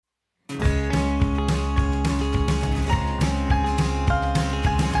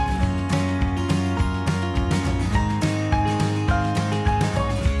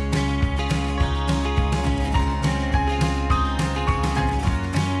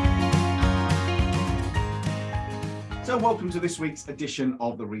So welcome to this week's edition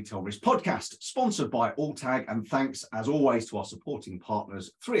of the Retail Risk Podcast, sponsored by Alltag, and thanks as always to our supporting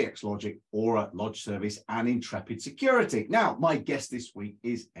partners 3X Logic, Aura Lodge Service and Intrepid Security. Now, my guest this week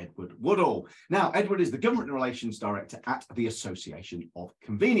is Edward Woodall. Now, Edward is the Government Relations Director at the Association of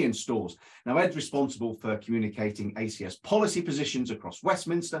Convenience Stores. Now, Ed's responsible for communicating ACS policy positions across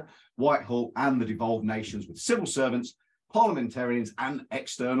Westminster, Whitehall and the devolved nations with civil servants, parliamentarians and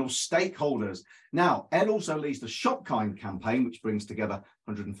external stakeholders. Now, Ed also leads the Shop Kind campaign, which brings together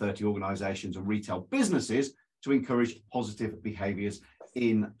 130 organisations and retail businesses to encourage positive behaviours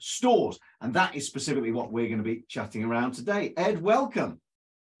in stores. And that is specifically what we're going to be chatting around today. Ed, welcome.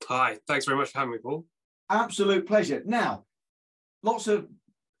 Hi, thanks very much for having me, Paul. Absolute pleasure. Now, lots of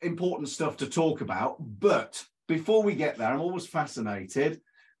important stuff to talk about, but before we get there, I'm always fascinated.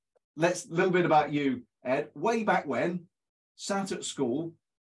 A little bit about you, Ed. Way back when, sat at school,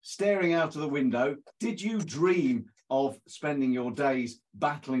 staring out of the window, did you dream of spending your days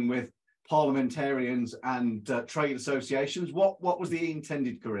battling with parliamentarians and trade associations? What was the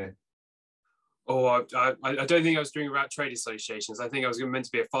intended career? Oh, I don't think I was dreaming about trade associations. I think I was meant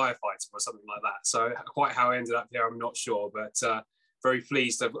to be a firefighter or something like that. So quite how I ended up here, I'm not sure, but very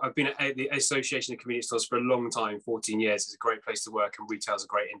pleased. I've been at the Association of Convenience Stores for a long time, 14 years. It's a great place to work and retail is a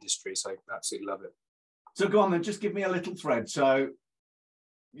great industry. So absolutely love it. So go on then, just give me a little thread. So,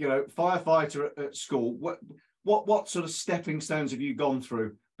 you know, firefighter at school, what sort of stepping stones have you gone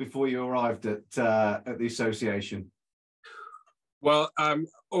through before you arrived at the association? Well,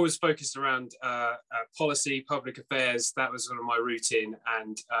 always focused around policy, public affairs. That was sort of my route in,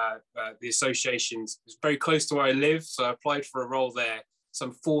 and the association is very close to where I live. So I applied for a role there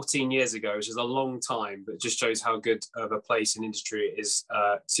some 14 years ago, which is a long time, but just shows how good of a place and industry it is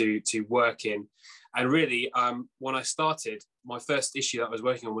to work in. And really, when I started, my first issue that I was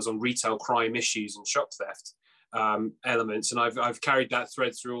working on was on retail crime issues and shop theft elements, and I've carried that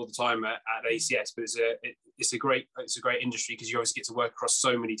thread through all the time at ACS. But it's a great industry because you obviously get to work across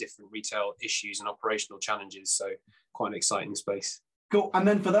so many different retail issues and operational challenges. So quite an exciting space. Cool. And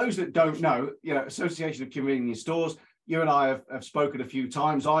then for those that don't know, you know, Association of Convenience Stores, you and I have spoken a few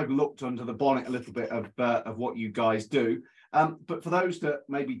times. I've looked under the bonnet a little bit of what you guys do. But for those that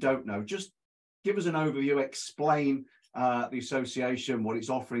maybe don't know, just give us an overview, explain the association, what its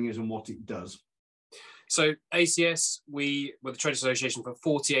offering is and what it does. So ACS, we're the trade association for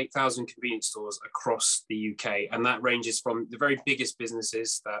 48,000 convenience stores across the UK. And that ranges from the very biggest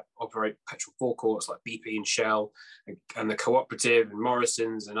businesses that operate petrol forecourts like BP and Shell and the Cooperative and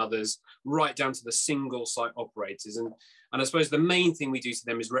Morrison's and others, right down to the single site operators. And I suppose the main thing we do to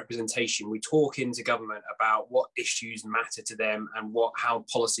them is representation. We talk into government about what issues matter to them and how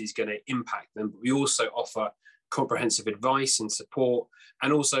policy is going to impact them. But we also offer comprehensive advice and support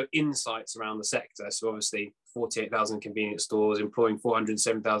and also insights around the sector. So obviously 48,000 convenience stores, employing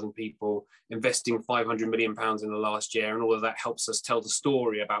 407,000 people, investing £500 million in the last year. And all of that helps us tell the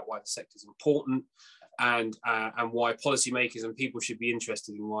story about why the sector is important and why policymakers and people should be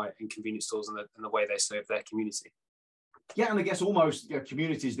interested in convenience stores and the way they serve their community. Yeah, and I guess almost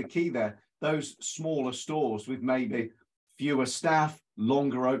community is the key there. Those smaller stores with maybe fewer staff,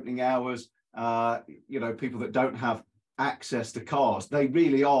 longer opening hours, people that don't have access to cars, they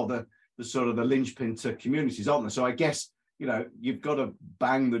really are the sort of the linchpin to communities, aren't they? So I guess, you know, you've got to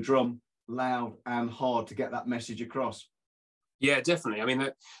bang the drum loud and hard to get that message across. Yeah, definitely. I mean,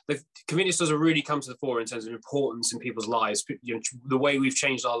 the convenience stores have really come to the fore in terms of importance in people's lives. You know, the way we've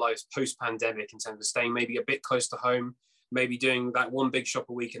changed our lives post-pandemic in terms of staying maybe a bit close to home, maybe doing that one big shop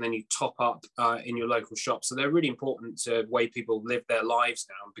a week and then you top up in your local shop. So they're really important to the way people live their lives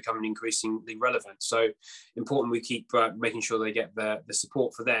now and becoming increasingly relevant. So important we keep making sure they get the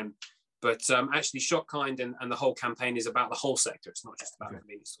support for them. But actually Shop Kind and the whole campaign is about the whole sector. It's not just about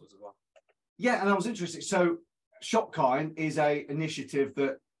convenience stores as well. Yeah, and I was interested. So Shop Kind is a initiative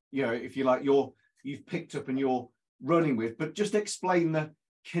that, you know, if you like, you've picked up and you're running with, but just explain the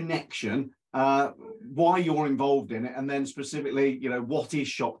connection, why you're involved in it, and then specifically, you know, what is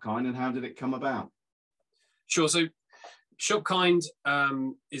Shop Kind and how did it come about? Sure. So Shop Kind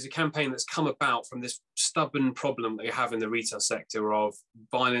is a campaign that's come about from this stubborn problem that you have in the retail sector of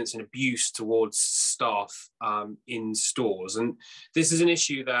violence and abuse towards staff in stores. And this is an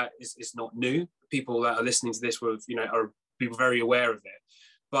issue that is not new. People that are listening to this will, you know, are people very aware of it.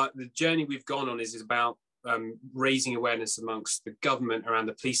 But the journey we've gone on is about raising awareness amongst the government around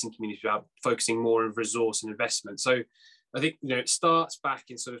the policing community about focusing more on resource and investment. So I think, you know, it starts back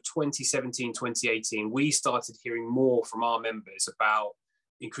in sort of 2017, 2018. We started hearing more from our members about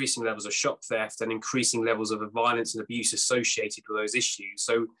increasing levels of shop theft and increasing levels of violence and abuse associated with those issues.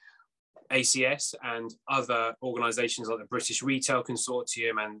 So ACS and other organisations like the British Retail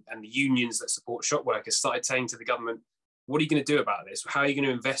Consortium and the unions that support shop workers started saying to the government, what are you going to do about this? How are you going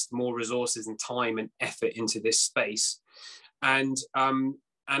to invest more resources and time and effort into this space? And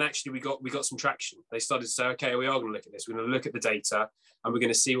actually we got some traction. They started to say, okay, we are going to look at this. We're going to look at the data and we're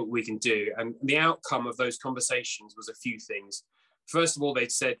going to see what we can do. And the outcome of those conversations was a few things. First of all,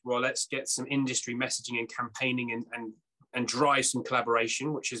 they'd said, well, let's get some industry messaging and campaigning and drive some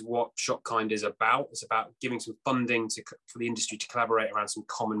collaboration, which is what ShopKind is about. It's about giving some funding for the industry to collaborate around some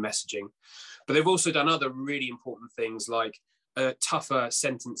common messaging. But they've also done other really important things like tougher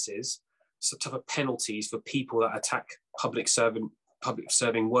sentences, so tougher penalties for people that attack public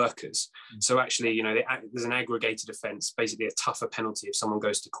serving workers. So actually, you know, there's an aggregated offence, basically a tougher penalty if someone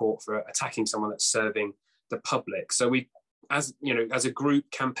goes to court for attacking someone that's serving the public. So we, as you know, as a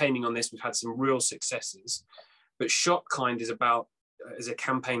group campaigning on this, we've had some real successes. But ShopKind is a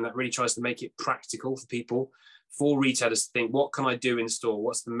campaign that really tries to make it practical for people, for retailers to think, what can I do in store?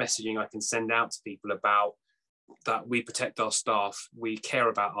 What's the messaging I can send out to people about that we protect our staff, we care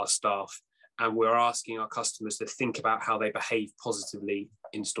about our staff, and we're asking our customers to think about how they behave positively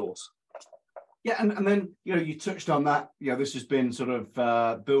in stores. Yeah, and then, you know, you touched on that, you know, this has been sort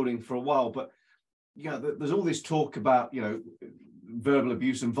of building for a while, but, you know, there's all this talk about, you know, verbal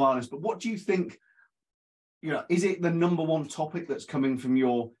abuse and violence, but what do you think, you know, is it the number one topic that's coming from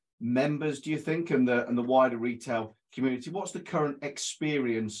your members, do you think, and the wider retail community? What's the current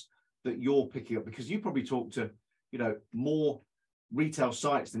experience that you're picking up? Because you probably talk to, you know, more retail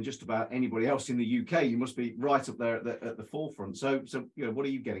sites than just about anybody else in the UK. You must be right up there at the forefront. So you know, what are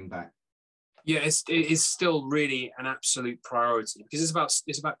you getting back? Yeah, it is still really an absolute priority because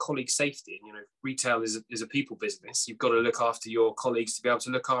it's about colleague safety. And, you know, retail is a people business. You've got to look after your colleagues to be able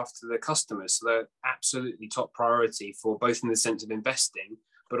to look after the customers. So they're absolutely top priority for both in the sense of investing,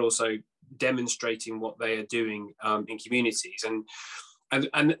 but also demonstrating what they are doing in communities. And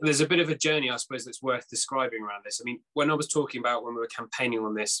there's a bit of a journey, I suppose, that's worth describing around this. I mean, when I was talking about when we were campaigning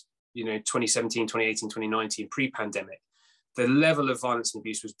on this, you know, 2017, 2018, 2019, pre-pandemic, the level of violence and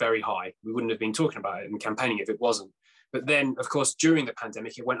abuse was very high. We wouldn't have been talking about it and campaigning if it wasn't. But then, of course, during the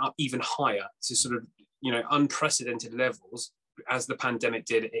pandemic, it went up even higher to sort of, you know, unprecedented levels. As the pandemic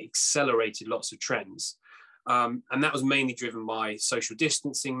did, it accelerated lots of trends. And that was mainly driven by social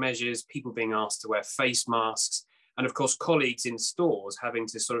distancing measures, people being asked to wear face masks, and of course, colleagues in stores having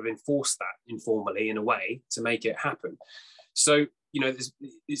to sort of enforce that informally in a way to make it happen. So, you know,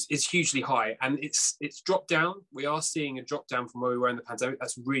 it's hugely high and it's dropped down. We are seeing a drop down from where we were in the pandemic.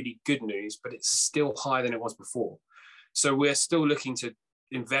 That's really good news, but it's still higher than it was before. So we're still looking to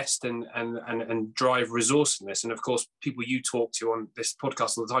invest and drive resource in this. And of course, people you talk to on this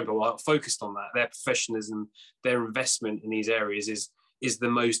podcast all the time are focused on that. Their professionalism, their investment in these areas is the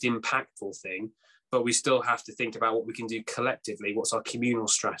most impactful thing. But we still have to think about what we can do collectively. What's our communal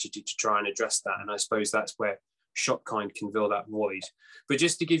strategy to try and address that? And I suppose that's where ShopKind can fill that void. But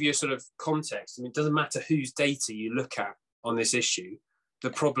just to give you a sort of context, I mean, it doesn't matter whose data you look at on this issue, the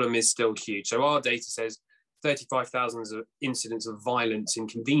problem is still huge. So our data says 35,000 incidents of violence in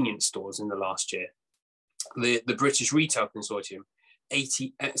convenience stores in the last year. The British Retail Consortium,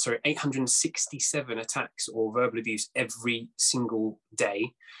 867 attacks or verbal abuse every single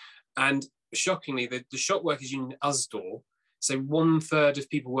day. And shockingly, the Shop Workers Union USDOR, so 1/3 of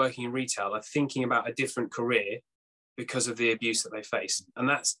people working in retail are thinking about a different career because of the abuse that they face. And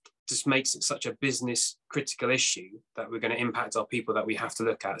that's just makes it such a business critical issue that we're going to impact our people that we have to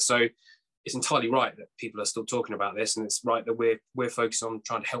look at. So it's entirely right that people are still talking about this, and it's right that we're focused on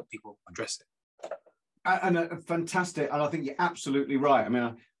trying to help people address it. And fantastic, and I think you're absolutely right. I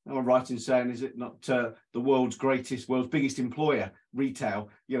mean, I'm right in saying, is it not the world's biggest employer, retail?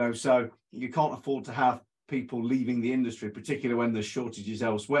 You know, so you can't afford to have people leaving the industry, particularly when there's shortages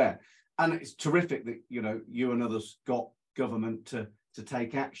elsewhere. And it's terrific that, you know, you and others got government to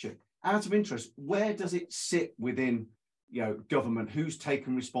take action. Out of interest, where does it sit within, you know, government? Who's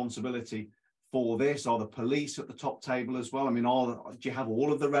taken responsibility for this? Are the police at the top table as well? I mean, do you have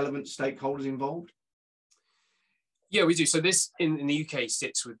all of the relevant stakeholders involved? Yeah, we do. So this in the UK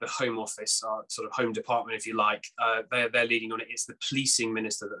sits with the Home Office, our sort of home department, if you like. They're leading on it. It's the policing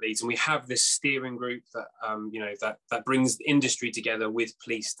minister that leads, and we have this steering group that you know that brings the industry together with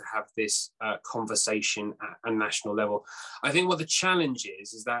police to have this conversation at a national level. I think what the challenge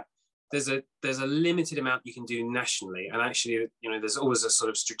is that there's a limited amount you can do nationally, and actually, you know, there's always a sort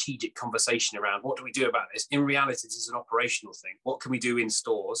of strategic conversation around what do we do about this. In reality, this is an operational thing. What can we do in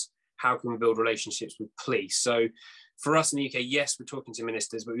stores? How can we build relationships with police? So for us in the UK, yes, we're talking to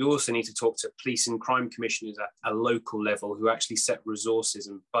ministers, but we also need to talk to police and crime commissioners at a local level who actually set resources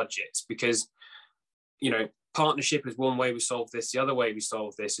and budgets, because, partnership is one way we solve this. The other way we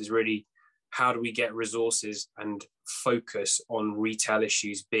solve this is really, how do we get resources and focus on retail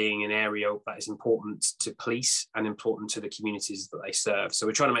issues being an area that is important to police and important to the communities that they serve? So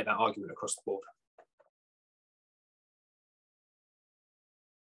we're trying to make that argument across the board.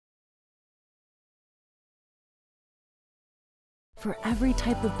 For every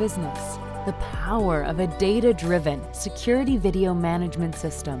type of business, the power of a data-driven security video management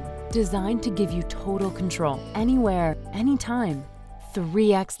system designed to give you total control anywhere, anytime.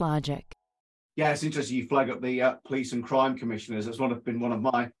 3X Logic. Yeah, it's interesting you flag up the police and crime commissioners. That's been one of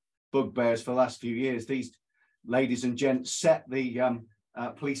my bugbears for the last few years. These ladies and gents set the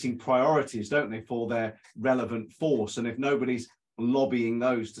policing priorities, don't they, for their relevant force? And if nobody's lobbying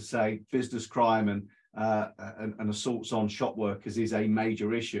those to say business crime and assaults on shop workers is a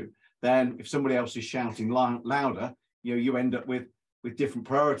major issue, then if somebody else is shouting louder, you end up with different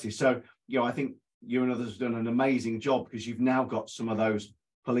priorities. So, I think you and others have done an amazing job, because you've now got some of those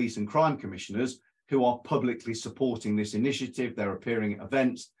police and crime commissioners who are publicly supporting this initiative. They're appearing at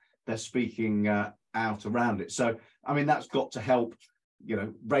events, they're speaking out around it. So, I mean, that's got to help,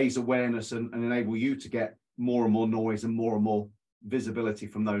 raise awareness and enable you to get more and more noise and more visibility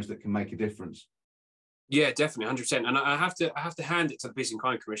from those that can make a difference. Yeah, definitely, 100%. And I have to hand it to the police and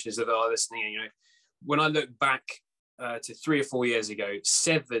crime commissioners that are listening. When I look back to 3 or 4 years ago,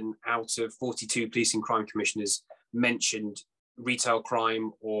 7 out of 42 police and crime commissioners mentioned retail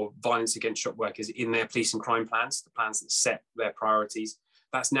crime or violence against shop workers in their police and crime plans, the plans that set their priorities.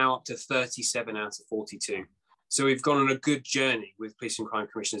 That's now up to 37 out of 42. So we've gone on a good journey with police and crime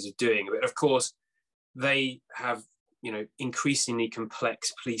commissioners of doing it. But of course, they have increasingly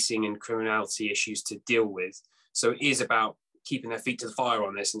complex policing and criminality issues to deal with. So it is about keeping their feet to the fire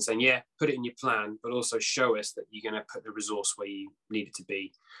on this and saying, yeah, put it in your plan, but also show us that you're going to put the resource where you need it to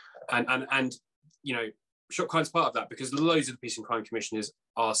be. And Shopkind's part of that, because loads of the police and crime commissioners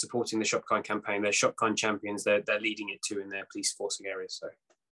are supporting the Shopkind campaign. They're Shopkind champions. They're leading it too in their police forcing areas. So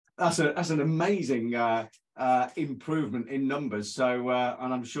that's an amazing improvement in numbers. So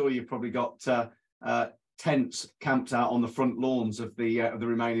and I'm sure you've probably got tents camped out on the front lawns of the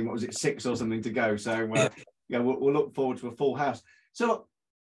remaining, 6 or something to go. So we'll look forward to a full house. So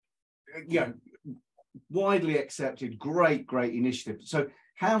widely accepted, great initiative. So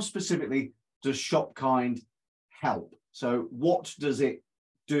how specifically does Shopkind help? So what does it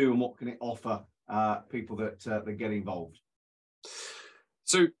do and what can it offer people that get involved?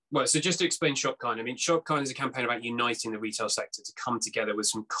 So just to explain Shopkind, I mean, Shopkind is a campaign about uniting the retail sector to come together with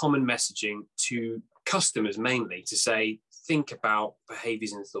some common messaging to customers, mainly to say, think about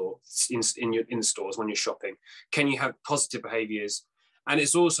behaviours and thoughts in stores when you're shopping. Can you have positive behaviours? And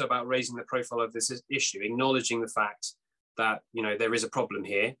it's also about raising the profile of this issue, acknowledging the fact that there is a problem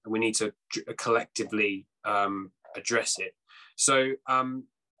here and we need to collectively address it. So and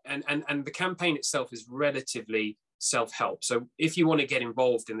the campaign itself is relatively self-help. So if you want to get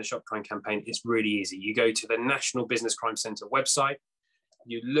involved in the Shopkind campaign, it's really easy. You go to the National Business Crime Centre website,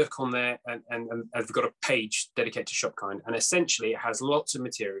 you look on there, and they've got a page dedicated to Shopkind, and essentially it has lots of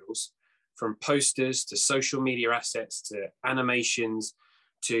materials, from posters to social media assets to animations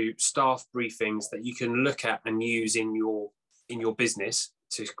to staff briefings that you can look at and use in your business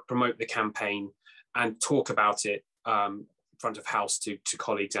to promote the campaign and talk about it front of house to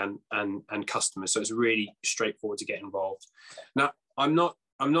colleagues and customers. So it's really straightforward to get involved. Now, I'm not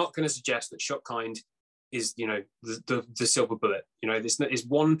going to suggest that Shopkind is the silver bullet. This is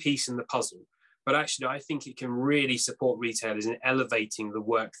one piece in the puzzle, but actually I think it can really support retailers in elevating the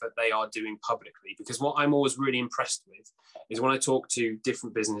work that they are doing publicly. Because what I'm always really impressed with is when I talk to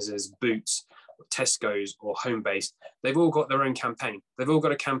different businesses, Boots, or Tesco's or Homebase, they've all got their own campaign. They've all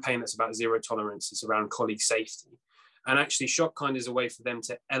got a campaign that's about zero tolerance. It's around colleague safety. And actually Shopkind is a way for them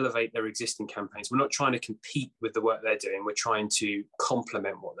to elevate their existing campaigns. We're not trying to compete with the work they're doing. We're trying to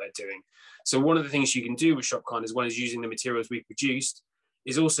complement what they're doing. So one of the things you can do with Shopkind, as well as using the materials we produced,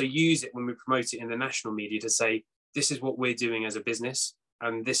 is also use it when we promote it in the national media to say, this is what we're doing as a business,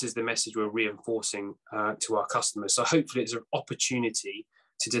 and this is the message we're reinforcing to our customers. So hopefully it's an opportunity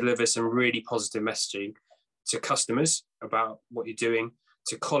to deliver some really positive messaging to customers about what you're doing,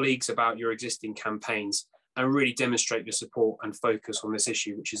 to colleagues about your existing campaigns, and really demonstrate your support and focus on this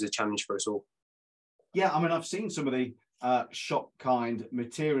issue, which is a challenge for us all. Yeah, I mean, I've seen some of the Shopkind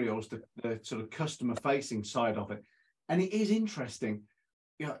materials, the sort of customer-facing side of it, and it is interesting.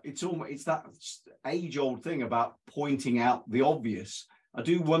 It's that age-old thing about pointing out the obvious. I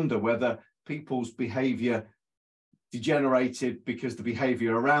do wonder whether people's behaviour degenerated because the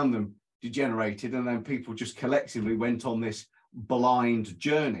behavior around them degenerated, and then people just collectively went on this blind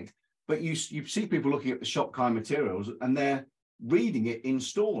journey. But you see people looking at the shop kind materials and they're reading it in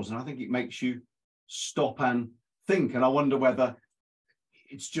stores, and I think it makes you stop and think. And I wonder whether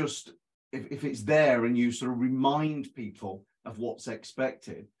it's just if it's there and you sort of remind people of what's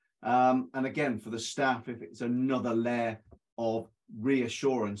expected, and again for the staff, if it's another layer of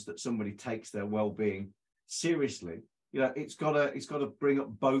reassurance that somebody takes their well-being seriously. It's got to bring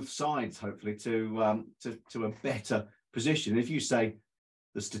up both sides, hopefully, to a better position. If you say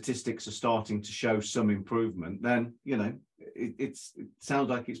the statistics are starting to show some improvement, then it sounds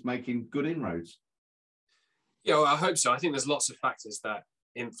like it's making good inroads. Yeah, well, I hope so. I think there's lots of factors that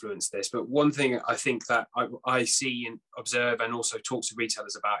influence this, but one thing I think that I see and observe and also talk to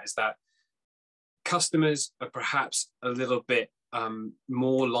retailers about is that customers are perhaps a little bit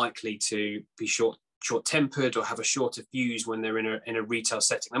more likely to be short-tempered or have a shorter fuse when they're in a retail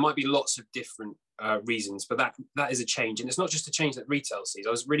setting. There might be lots of different reasons, but that is a change, and it's not just a change that retail sees.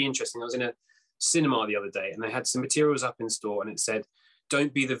 I was really interesting. I was in a cinema the other day, and they had some materials up in store, and it said,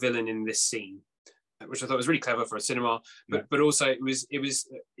 "Don't be the villain in this scene," which I thought was really clever for a cinema. But also it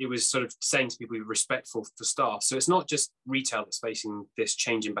was sort of saying to people, be respectful for staff. So it's not just retail that's facing this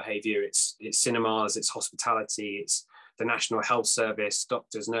change in behaviour. It's cinemas, it's hospitality, it's the National Health Service,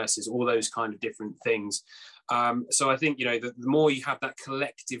 doctors, nurses, all those kind of different things. So I think the more you have that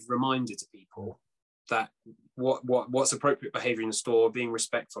collective reminder to people that what's appropriate behaviour in the store, being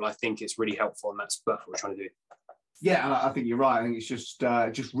respectful, I think it's really helpful, and that's what we're trying to do. Yeah, and I think you're right. I think it's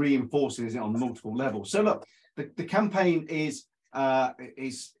just reinforcing, isn't it, on multiple levels. So look, the campaign is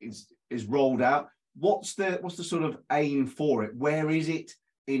rolled out. What's the sort of aim for it? Where is it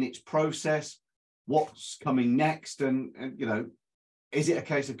in its process? What's coming next? And is it a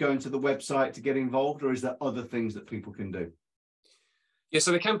case of going to the website to get involved, or is there other things that people can do? Yeah,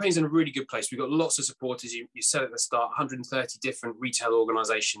 so the campaign's in a really good place. We've got lots of supporters. You said at the start, 130 different retail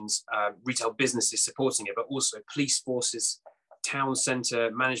organisations, retail businesses supporting it, but also police forces, town centre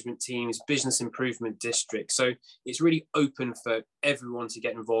management teams, business improvement districts. So it's really open for everyone to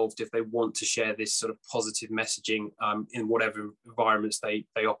get involved if they want to share this sort of positive messaging in whatever environments they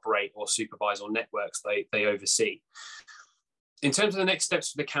operate or supervise or networks they oversee. In terms of the next steps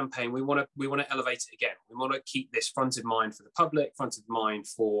for the campaign, we want to elevate it again. We want to keep this front of mind for the public, front of mind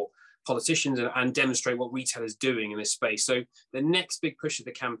for politicians, and demonstrate what retail is doing in this space. So the next big push of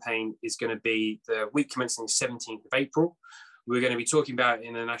the campaign is going to be the week commencing the 17th of April. We're going to be talking about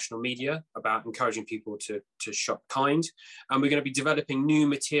in the national media about encouraging people to shop kind. And we're going to be developing new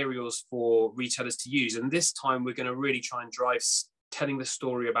materials for retailers to use. And this time we're going to really try and drive telling the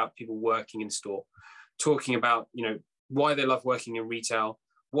story about people working in store, talking about, why they love working in retail,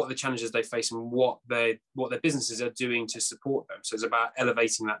 what the challenges they face, and what their businesses are doing to support them. So it's about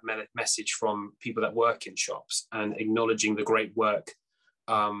elevating that message from people that work in shops and acknowledging the great work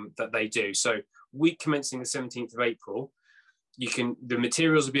that they do. So week commencing the 17th of April, the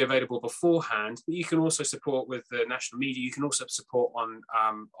materials will be available beforehand, but you can also support with the national media. You can also support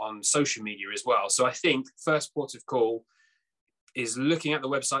on social media as well. So I think first port of call is looking at the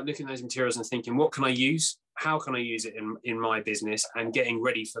website, looking at those materials and thinking, what can I use? How can I use it in my business, and getting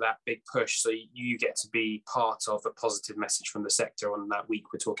ready for that big push so you get to be part of a positive message from the sector on that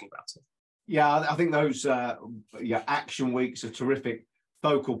week we're talking about it. Yeah, I think those action weeks are terrific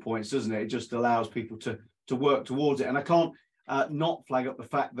focal points, doesn't it? It just allows people to work towards it. And I can't not flag up the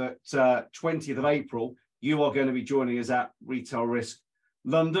fact that 20th of April, you are going to be joining us at Retail Risk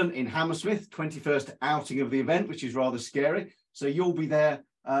London in Hammersmith, 21st outing of the event, which is rather scary. So you'll be there,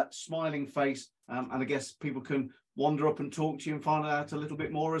 smiling face, and I guess people can wander up and talk to you and find out a little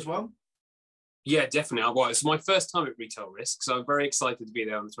bit more as well. Yeah, definitely. Well, it's my first time at Retail Risk, so I'm very excited to be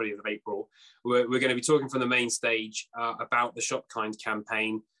there on the 20th of April. We're going to be talking from the main stage about the Shop Kind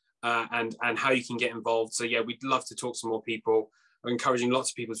campaign and how you can get involved. So yeah, we'd love to talk to more people. We're encouraging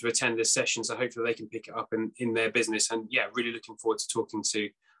lots of people to attend this session, so hopefully they can pick it up in their business. And yeah, really looking forward to talking to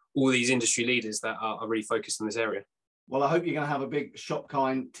all these industry leaders that are really focused in this area. Well, I hope you're going to have a big Shop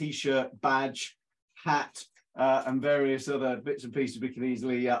Kind t-shirt, badge, hat, and various other bits and pieces we can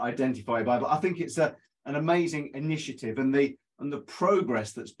easily identify by. But I think it's an amazing initiative, and the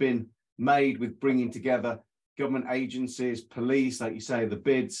progress that's been made with bringing together government agencies, police, like you say, the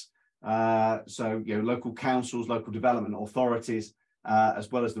bids, local councils, local development authorities,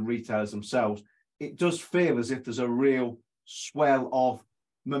 as well as the retailers themselves. It does feel as if there's a real swell of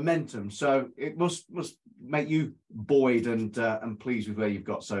momentum. So it must make you buoyed and pleased with where you've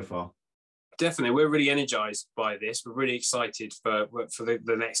got so far. Definitely, we're really energized by this. We're really excited for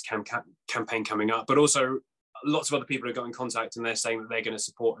the next campaign coming up, but also lots of other people have got in contact and they're saying that they're going to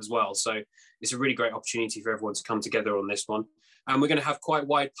support as well. So it's a really great opportunity for everyone to come together on this one. And we're going to have quite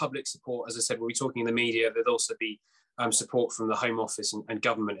wide public support. As I said, we'll be talking in the media. There'll also be support from the Home Office and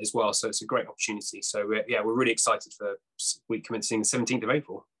government as well. So it's a great opportunity. So we're really excited for week commencing the 17th of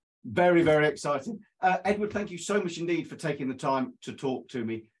April. Very, very exciting. Edward, thank you so much indeed for taking the time to talk to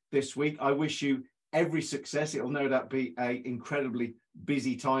me this week. I wish you every success. It'll no doubt be an incredibly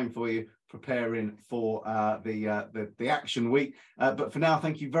busy time for you preparing for the action week. But for now,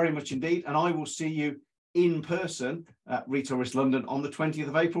 thank you very much indeed. And I will see you in person at Retail Risk London on the 20th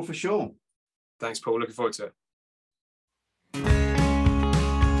of April for sure. Thanks, Paul. Looking forward to it.